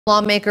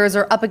Lawmakers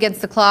are up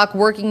against the clock,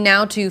 working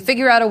now to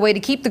figure out a way to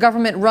keep the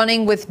government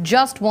running with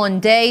just one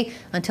day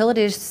until it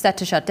is set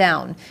to shut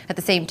down. At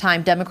the same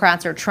time,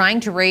 Democrats are trying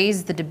to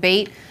raise the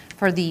debate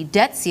for the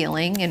debt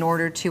ceiling in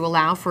order to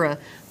allow for a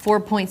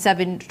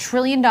 $4.7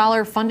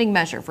 trillion funding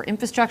measure for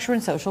infrastructure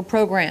and social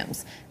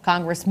programs.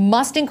 Congress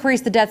must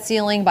increase the debt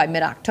ceiling by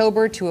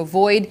mid-October to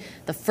avoid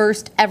the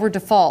first ever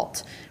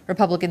default.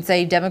 Republicans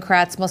say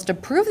Democrats must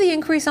approve the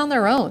increase on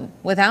their own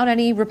without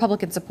any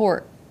Republican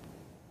support.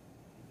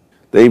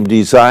 They've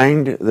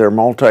designed their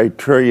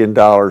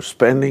multi-trillion-dollar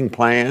spending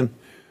plan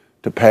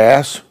to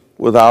pass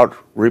without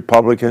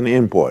Republican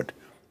input.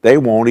 They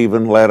won't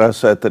even let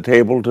us at the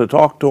table to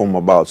talk to them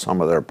about some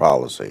of their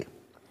policy.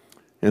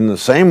 In the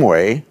same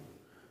way,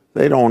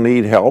 they don't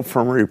need help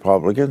from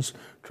Republicans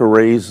to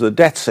raise the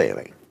debt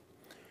ceiling.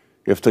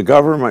 If the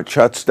government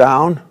shuts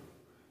down,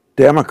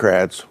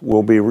 Democrats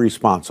will be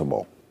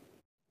responsible.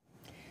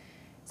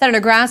 Senator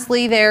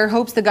Grassley there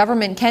hopes the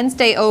government can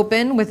stay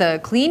open with a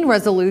clean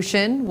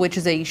resolution, which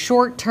is a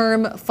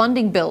short-term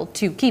funding bill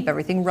to keep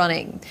everything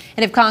running.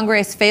 And if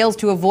Congress fails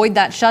to avoid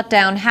that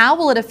shutdown, how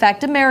will it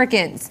affect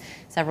Americans?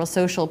 Several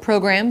social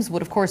programs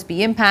would, of course,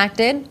 be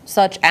impacted,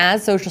 such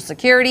as Social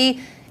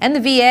Security and the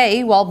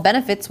VA. While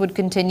benefits would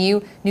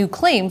continue, new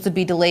claims would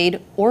be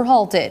delayed or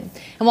halted.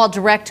 And while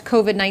direct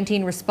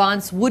COVID-19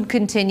 response would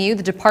continue,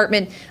 the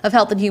Department of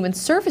Health and Human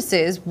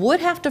Services would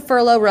have to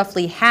furlough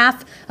roughly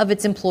half of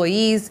its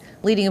employees,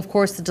 leading, of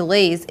course, to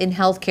delays in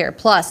health care.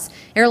 Plus,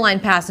 airline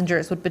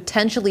passengers would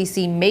potentially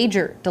see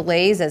major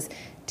delays as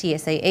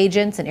TSA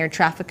agents and air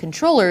traffic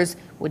controllers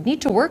would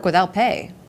need to work without pay.